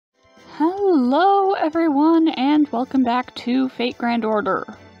Hello everyone and welcome back to Fate Grand Order.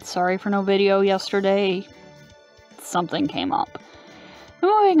 Sorry for no video yesterday. Something came up.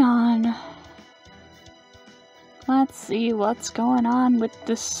 Moving on. Let's see what's going on with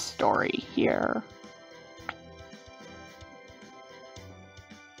this story here.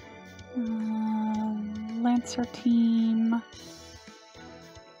 Lancer team.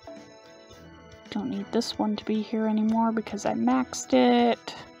 Don't need this one to be here anymore because I maxed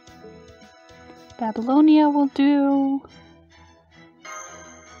it. Babylonia will do.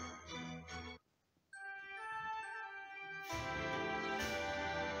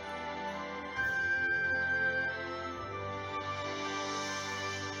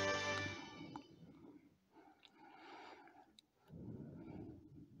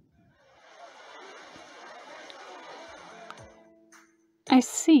 I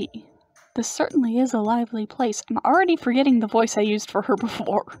see. This certainly is a lively place. I'm already forgetting the voice I used for her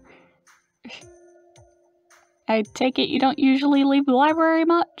before. I take it you don't usually leave the library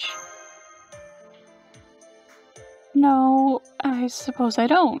much? No, I suppose I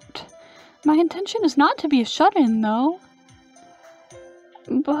don't. My intention is not to be a shut-in, though.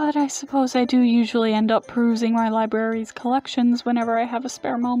 But I suppose I do usually end up perusing my library's collections whenever I have a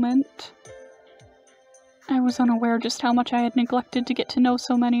spare moment. I was unaware just how much I had neglected to get to know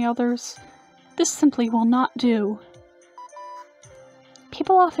so many others. This simply will not do.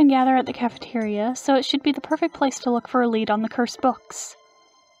 People often gather at the cafeteria, so it should be the perfect place to look for a lead on the cursed books.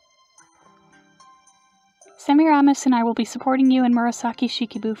 Semiramis and I will be supporting you in Murasaki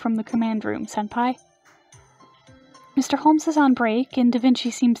Shikibu from the command room, Senpai. Mr. Holmes is on break, and Da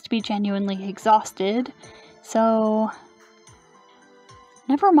Vinci seems to be genuinely exhausted, so...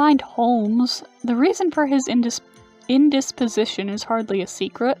 Never mind Holmes. The reason for his indisposition is hardly a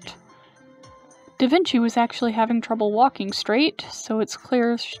secret. Da Vinci was actually having trouble walking straight, so it's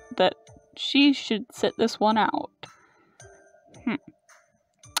clear that she should sit this one out.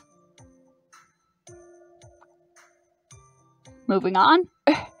 Moving on.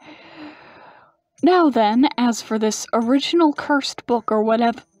 Now then, as for this original cursed book or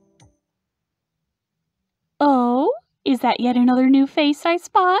whatever... Oh, is that yet another new face I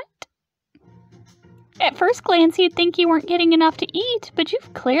spot? At first glance, you'd think you weren't getting enough to eat, but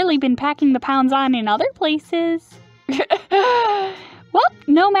you've clearly been packing the pounds on in other places. Well,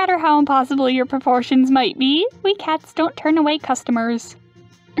 no matter how impossible your proportions might be, we cats don't turn away customers.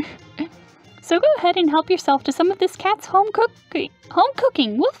 So go ahead and help yourself to some of this cat's home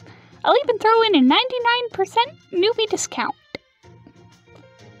cooking. Woof! I'll even throw in a 99% newbie discount.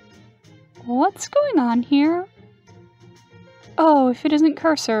 What's going on here? Oh, if it isn't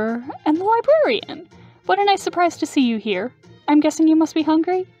Cursor and the librarian. What a nice surprise to see you here. I'm guessing you must be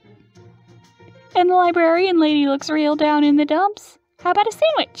hungry? And the librarian lady looks real down in the dumps. How about a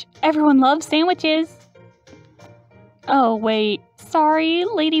sandwich? Everyone loves sandwiches. Oh, wait. Sorry,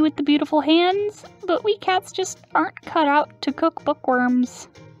 lady with the beautiful hands, but we cats just aren't cut out to cook bookworms.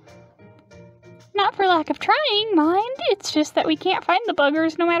 Not for lack of trying, mind. It's just that we can't find the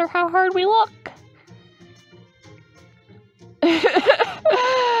buggers no matter how hard we look.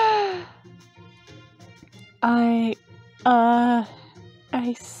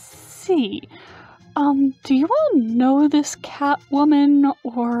 I see. Do you all know this cat woman,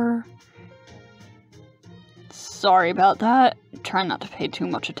 or... Sorry about that. Try not to pay too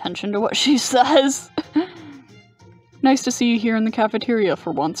much attention to what she says. Nice to see you here in the cafeteria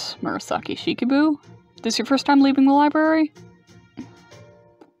for once, Murasaki Shikibu. This your first time leaving the library?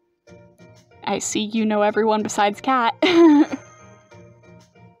 I see you know everyone besides Cat. I'm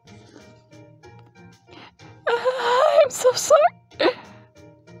so sorry.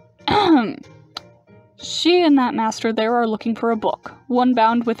 She and that master there are looking for a book, one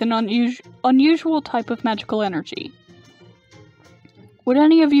bound with an unusual type of magical energy. Would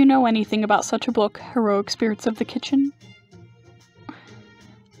any of you know anything about such a book, Heroic Spirits of the Kitchen?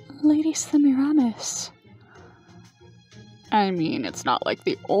 Lady Semiramis. I mean, it's not like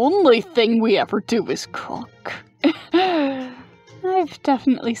the only thing we ever do is cook. I've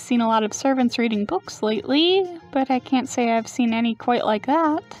definitely seen a lot of servants reading books lately, but I can't say I've seen any quite like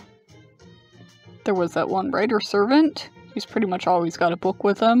that. There was that one writer servant. He's pretty much always got a book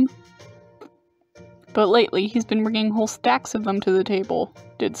with him. But lately, he's been bringing whole stacks of them to the table.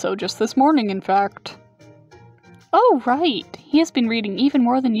 Did so just this morning, in fact. Oh, right. He has been reading even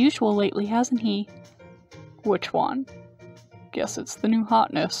more than usual lately, hasn't he? Which one? Guess it's the new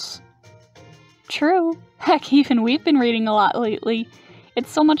hotness. True. Heck, even we've been reading a lot lately.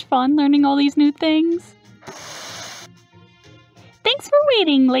 It's so much fun learning all these new things. Thanks for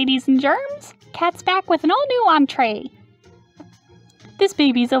waiting, ladies and germs. Cat's back with an all-new entree. This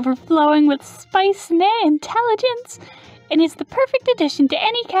baby's overflowing with spice and intelligence, and is the perfect addition to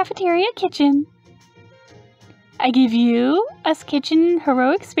any cafeteria kitchen. I give you, us kitchen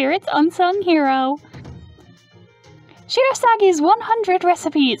heroic spirits, unsung hero. Shirasagi's 100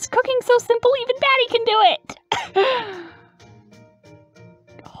 recipes. Cooking so simple, even Batty can do it.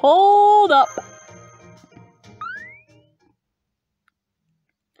 Hold up.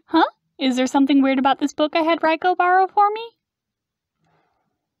 Huh? Is there something weird about this book I had Raiko borrow for me?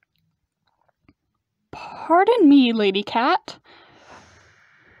 Pardon me, Lady Cat.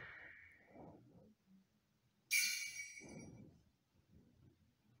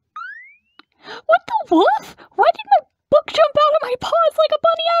 What the wolf? Why did my book jump out of my paws like a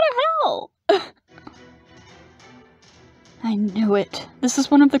bunny out of hell? I knew it. This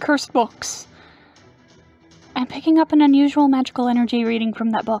is one of the cursed books. I'm picking up an unusual magical energy reading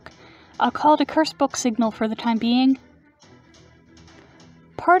from that book. I'll call it a cursed book signal for the time being.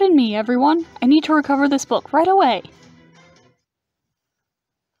 Pardon me, everyone. I need to recover this book right away.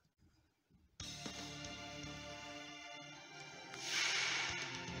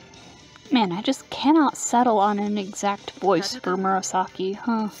 Man, I just cannot settle on an exact voice for Murasaki,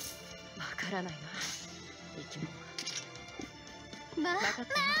 huh?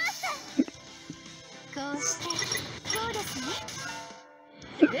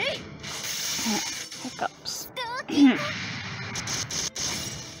 Hiccups.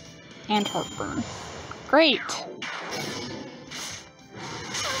 And heartburn. Great!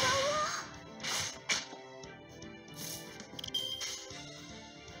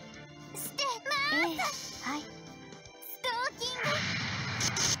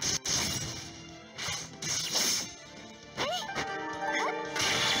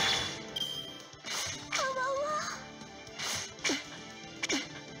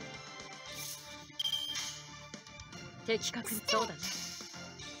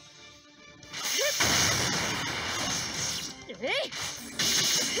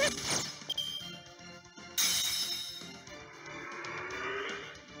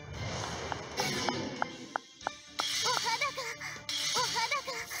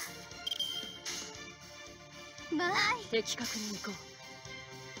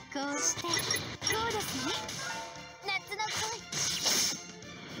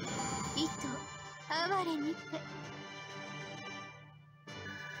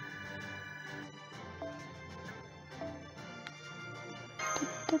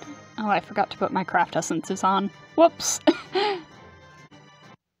 Oh, I forgot to put my craft essences on. Whoops!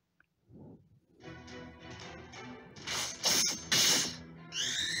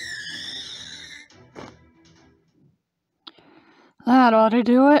 That ought to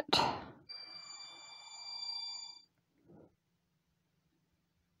do it.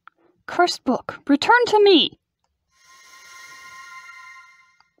 Cursed book, return to me!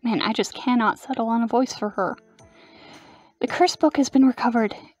 Man, I just cannot settle on a voice for her. The cursed book has been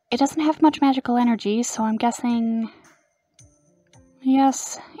recovered. It doesn't have much magical energy, so I'm guessing...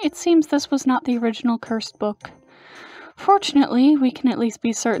 Yes, it seems this was not the original cursed book. Fortunately, we can at least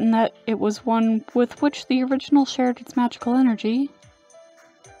be certain that it was one with which the original shared its magical energy.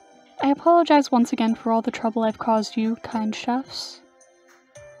 I apologize once again for all the trouble I've caused you, kind chefs.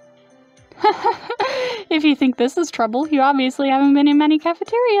 If you think this is trouble, you obviously haven't been in many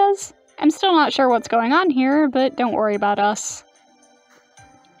cafeterias. I'm still not sure what's going on here, but don't worry about us.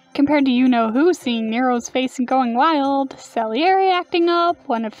 Compared to you-know-who seeing Nero's face and going wild, Salieri acting up,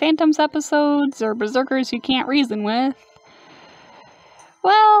 one of Phantom's episodes, or berserkers who can't reason with.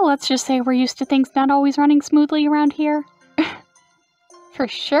 Well, let's just say we're used to things not always running smoothly around here. For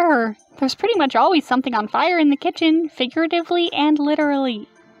sure. There's pretty much always something on fire in the kitchen, figuratively and literally.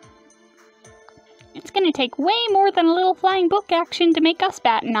 It's gonna take way more than a little flying book action to make us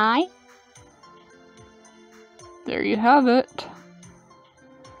bat an eye. There you have it.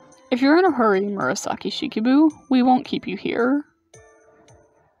 If you're in a hurry, Murasaki Shikibu, we won't keep you here.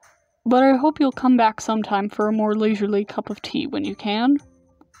 But I hope you'll come back sometime for a more leisurely cup of tea when you can.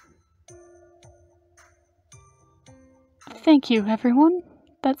 Thank you, everyone.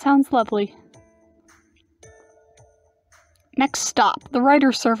 That sounds lovely. Next stop, the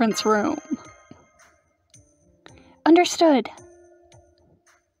writer's servant's room. Understood.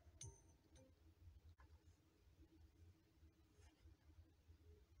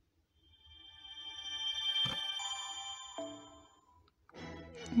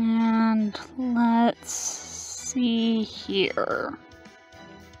 And let's see here.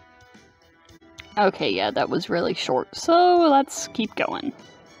 Okay, yeah, that was really short, so let's keep going.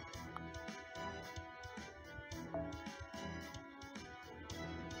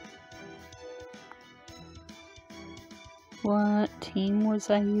 What team was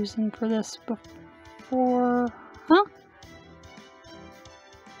I using for this before? Huh?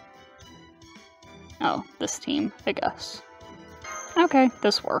 Oh, this team, I guess. Okay,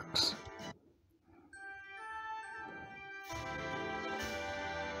 this works.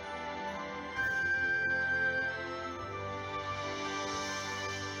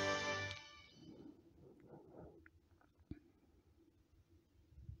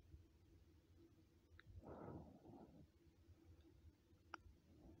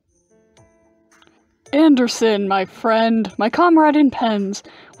 Andersen, my friend, my comrade in pens,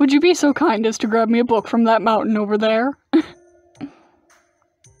 would you be so kind as to grab me a book from that mountain over there?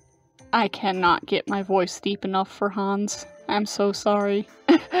 I cannot get my voice deep enough for Hans. I'm so sorry.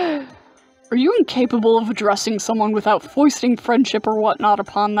 Are you incapable of addressing someone without foisting friendship or whatnot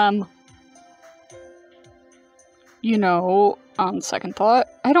upon them? You know, on second thought,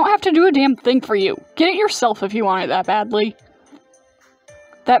 I don't have to do a damn thing for you. Get it yourself if you want it that badly.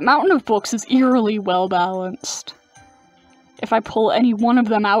 That mountain of books is eerily well-balanced. If I pull any one of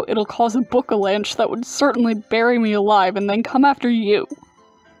them out, it'll cause a book-avalanche that would certainly bury me alive and then come after you.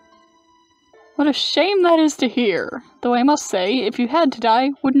 What a shame that is to hear. Though I must say, if you had to die,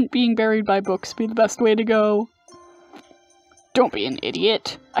 wouldn't being buried by books be the best way to go? Don't be an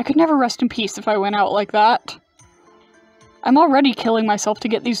idiot. I could never rest in peace if I went out like that. I'm already killing myself to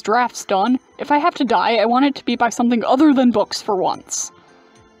get these drafts done. If I have to die, I want it to be by something other than books for once.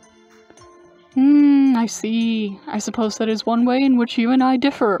 I see. I suppose that is one way in which you and I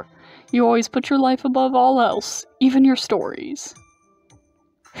differ. You always put your life above all else, even your stories.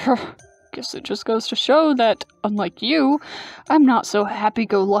 Guess it just goes to show that, unlike you, I'm not so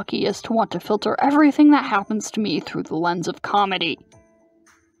happy-go-lucky as to want to filter everything that happens to me through the lens of comedy.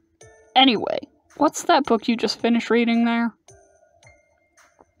 Anyway, what's that book you just finished reading there?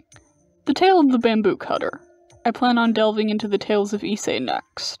 The Tale of the Bamboo Cutter. I plan on delving into the tales of Issei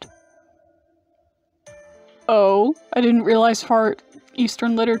next. Oh, I didn't realize Far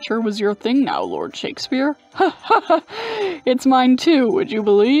Eastern literature was your thing now, Lord Shakespeare. Ha ha ha! It's mine too, would you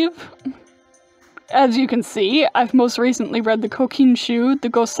believe? As you can see, I've most recently read the Kokinshu, the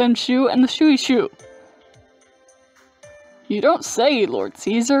Gosenshu, and the Shuishu. You don't say, Lord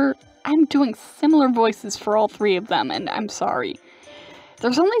Caesar. I'm doing similar voices for all three of them, and I'm sorry.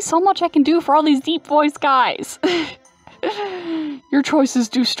 There's only so much I can do for all these deep voice guys. Your choices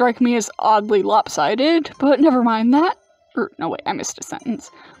do strike me as oddly lopsided, but never mind that. No wait, I missed a sentence.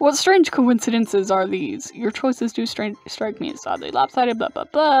 What strange coincidences are these? Your choices do strike me as oddly lopsided, blah blah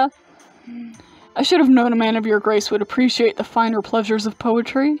blah. I should have known a man of your grace would appreciate the finer pleasures of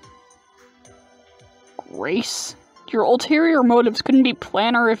poetry. Grace? Your ulterior motives couldn't be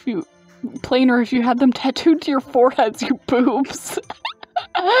plainer if you had them tattooed to your foreheads, you boobs.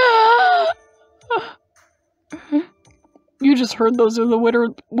 You just heard those are the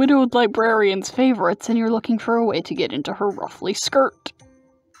widowed librarian's favorites, and you're looking for a way to get into her ruffly skirt.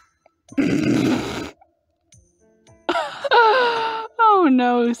 Oh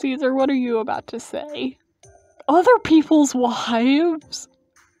no, Caesar, what are you about to say? Other people's wives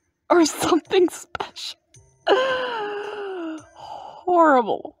are something special.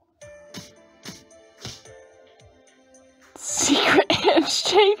 Horrible. Secret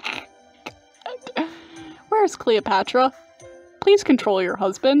handshake. God. Where's Cleopatra? Please control your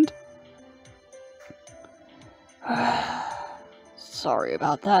husband. Sorry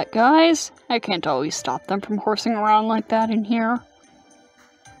about that, guys. I can't always stop them from horsing around like that in here.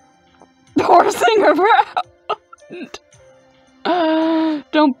 Horsing around?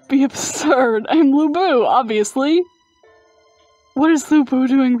 Don't be absurd. I'm Lubu, obviously. What is Lubu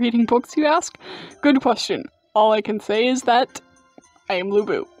doing reading books, you ask? Good question. All I can say is that I am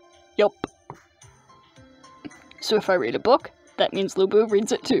Lubu. Yup. So if I read a book, that means Lubu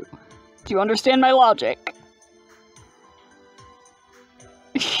reads it too. Do you understand my logic?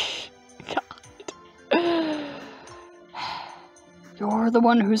 God. You're the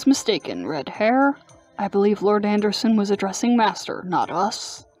one who's mistaken, red hair. I believe Lord Andersen was addressing Master, not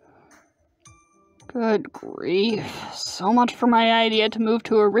us. Good grief. So much for my idea to move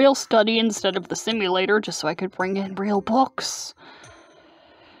to a real study instead of the simulator just so I could bring in real books.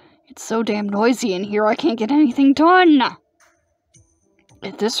 It's so damn noisy in here I can't get anything done.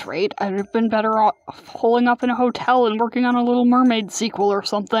 At this rate, I'd have been better off holing up in a hotel and working on a Little Mermaid sequel or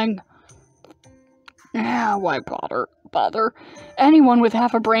something. Yeah, why bother? Anyone with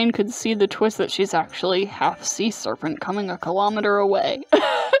half a brain could see the twist that she's actually half sea serpent coming a kilometer away.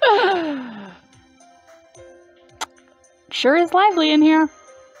 Sure is lively in here.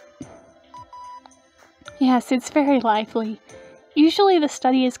 Yes, it's very lively. Usually the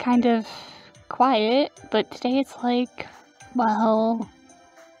study is kind of quiet, but today it's like Well...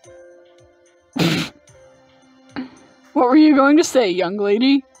 What were you going to say, young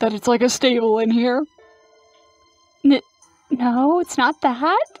lady? That it's like a stable in here? No, it's not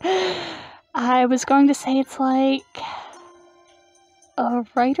that. I was going to say it's like... a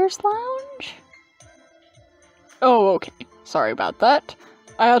writer's lounge? Oh, okay. Sorry about that.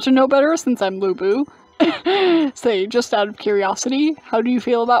 I ought to know better since I'm Lubu. Say, just out of curiosity, how do you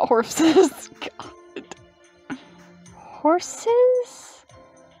feel about horses? God. Horses?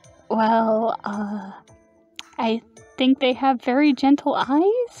 Well, I think they have very gentle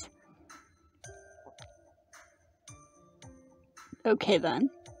eyes? Okay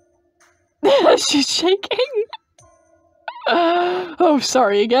then. She's shaking! Oh,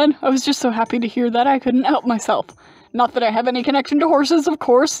 sorry again. I was just so happy to hear that I couldn't help myself. Not that I have any connection to horses, of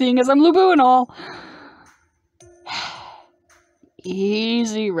course, seeing as I'm Lubu and all.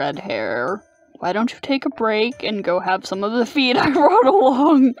 Easy, red hair. Why don't you take a break and go have some of the feed I brought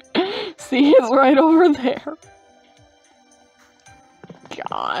along? See, it's right over there.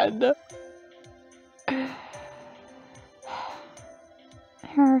 God.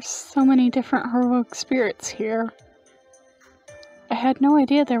 There are so many different heroic spirits here. I had no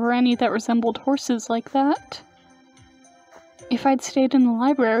idea there were any that resembled horses like that. If I'd stayed in the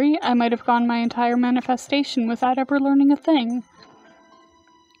library, I might have gone my entire manifestation without ever learning a thing.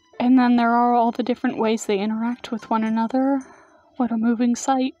 And then there are all the different ways they interact with one another. What a moving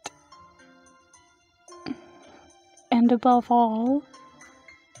sight. And above all,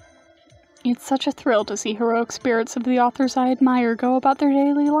 it's such a thrill to see heroic spirits of the authors I admire go about their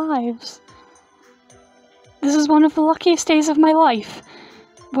daily lives. This is one of the luckiest days of my life.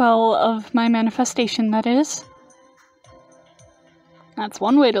 Well, of my manifestation, that is. That's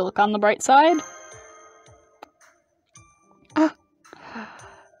one way to look on the bright side.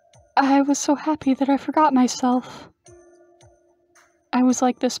 I was so happy that I forgot myself. I was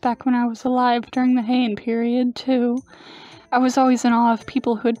like this back when I was alive during the Heian period, too. I was always in awe of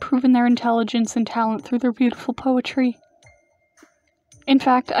people who had proven their intelligence and talent through their beautiful poetry. In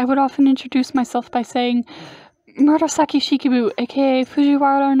fact, I would often introduce myself by saying, Murasaki Shikibu, aka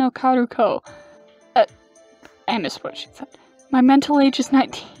Fujiwara no Karuko. I missed what she said. My mental age is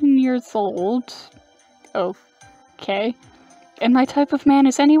 19 years old. Okay. And my type of man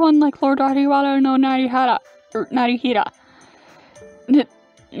is anyone like Lord Ariwara no Narihira.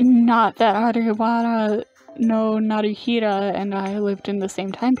 Not that Ariwara no Narihira and I lived in the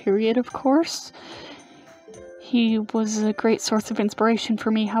same time period, of course. He was a great source of inspiration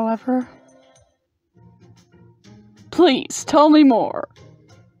for me, however. Please, tell me more.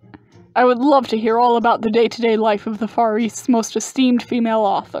 I would love to hear all about the day-to-day life of the Far East's most esteemed female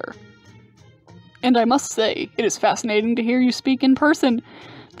author. And I must say, it is fascinating to hear you speak in person.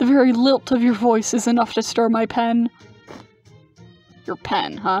 The very lilt of your voice is enough to stir my pen. Your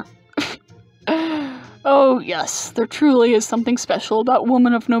pen, huh? Oh yes, there truly is something special about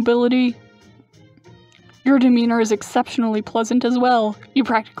women of nobility. Your demeanor is exceptionally pleasant as well. You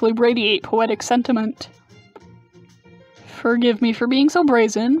practically radiate poetic sentiment. Forgive me for being so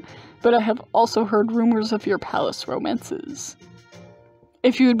brazen, but I have also heard rumors of your palace romances.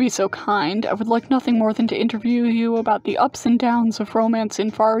 If you would be so kind, I would like nothing more than to interview you about the ups and downs of romance in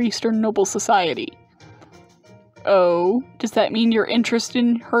Far Eastern noble society. Oh, does that mean your interest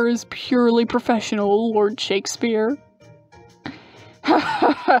in her is purely professional, Lord Shakespeare?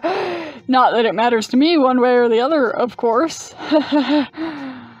 Not that it matters to me one way or the other, of course.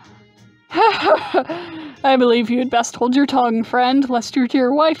 I believe you had best hold your tongue, friend, lest your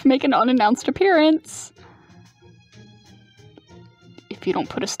dear wife make an unannounced appearance. If you don't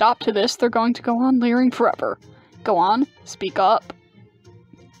put a stop to this, they're going to go on leering forever. Go on, speak up.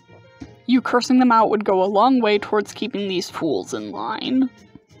 You cursing them out would go a long way towards keeping these fools in line.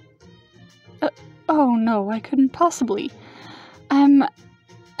 Oh no, I couldn't possibly. I'm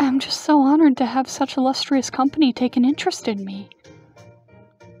just so honored to have such illustrious company take an interest in me.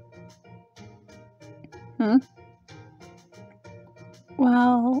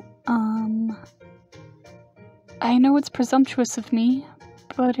 Well, I know it's presumptuous of me,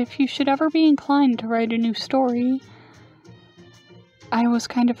 but if you should ever be inclined to write a new story, I was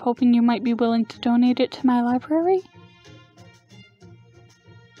kind of hoping you might be willing to donate it to my library.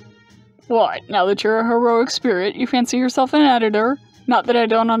 What, now that you're a heroic spirit, you fancy yourself an editor? Not that I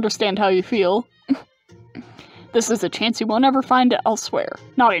don't understand how you feel. This is a chance you won't ever find elsewhere,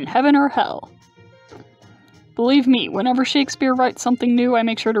 not in heaven or hell. Believe me, whenever Shakespeare writes something new, I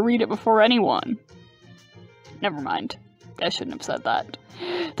make sure to read it before anyone. Never mind. I shouldn't have said that.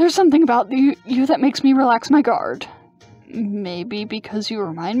 There's something about you that makes me relax my guard. Maybe because you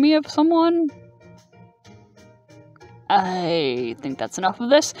remind me of someone? I think that's enough of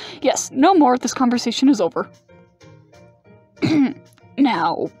this. Yes, no more. This conversation is over.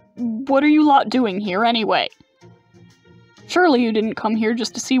 Now, what are you lot doing here anyway? Surely you didn't come here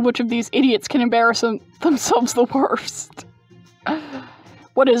just to see which of these idiots can embarrass themselves the worst.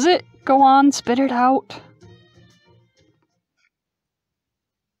 What is it? Go on, spit it out.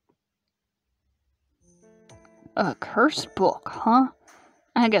 A cursed book, huh?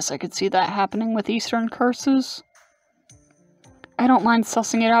 I guess I could see that happening with Eastern curses. I don't mind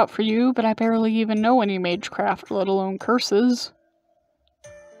sussing it out for you, but I barely even know any magecraft, let alone curses.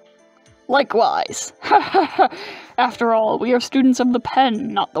 Likewise. After all, we are students of the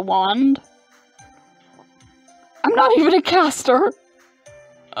pen, not the wand. I'm not even a caster!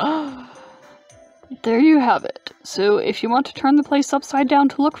 There you have it. So if you want to turn the place upside down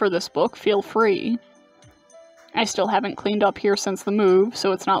to look for this book, feel free. I still haven't cleaned up here since the move,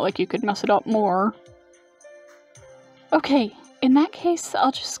 so it's not like you could mess it up more. Okay, in that case,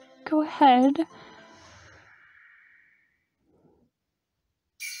 I'll just go ahead.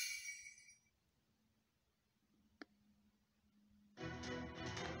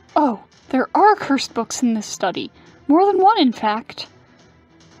 Oh, there are cursed books in this study. More than one, in fact.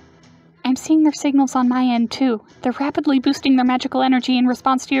 I'm seeing their signals on my end, too. They're rapidly boosting their magical energy in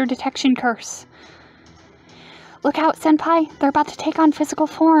response to your detection curse. Look out, Senpai! They're about to take on physical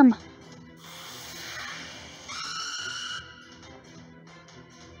form!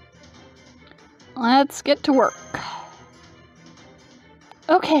 Let's get to work.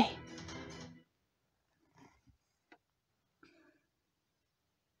 Okay.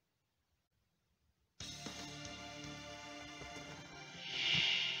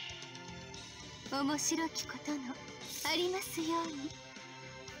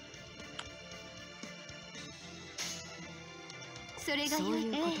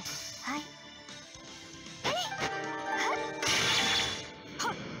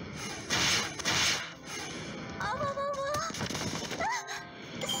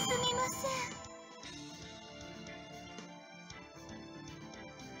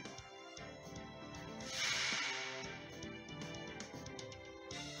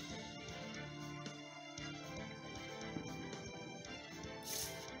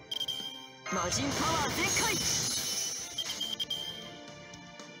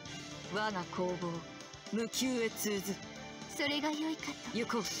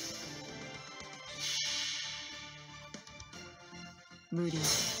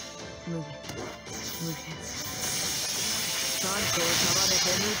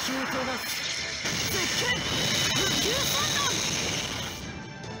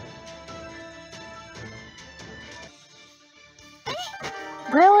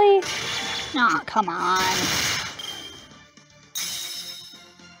 Really? Aw, come on.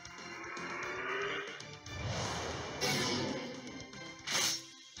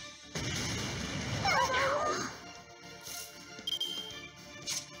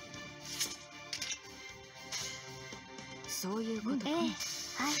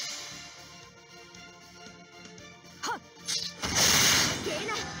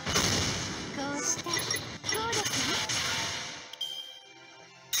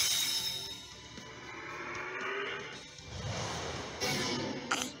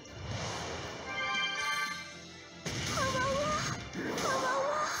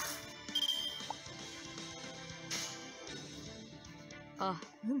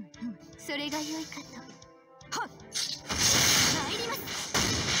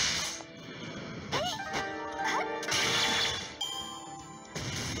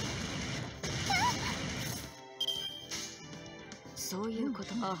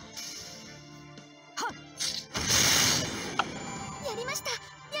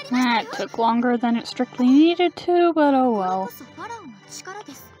 That took longer than it strictly needed to, but oh well.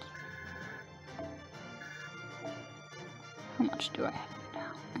 How much do I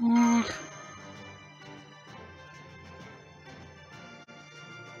have now?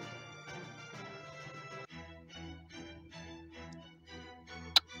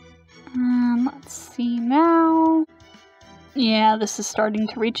 Let's see now. Yeah, this is starting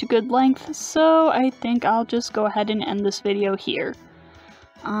to reach a good length, so I think I'll just go ahead and end this video here.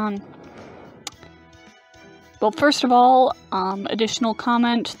 Well, first of all, additional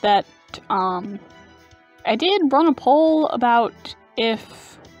comment that, I did run a poll about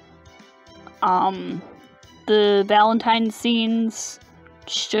if, the Valentine scenes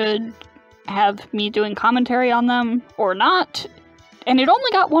should have me doing commentary on them or not, and it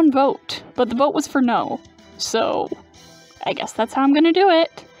only got one vote, but the vote was for no, so I guess that's how I'm gonna do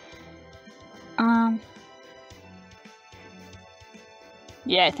it.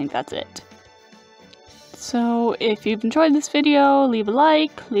 Yeah, I think that's it. So if you've enjoyed this video, leave a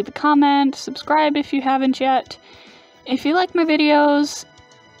like, leave a comment, subscribe if you haven't yet. If you like my videos,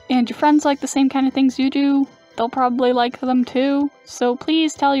 and your friends like the same kind of things you do, they'll probably like them too. So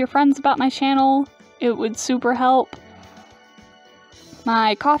please tell your friends about my channel. It would super help.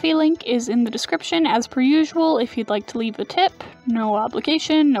 My coffee link is in the description as per usual if you'd like to leave a tip. No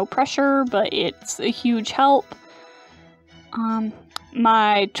obligation, no pressure, but it's a huge help.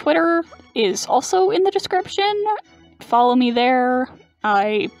 My Twitter is also in the description. Follow me there.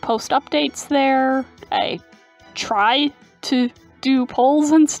 I post updates there. I try to do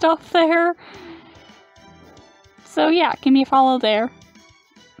polls and stuff there. So yeah, give me a follow there.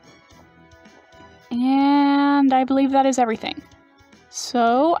 And I believe that is everything.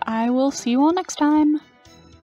 So I will see you all next time.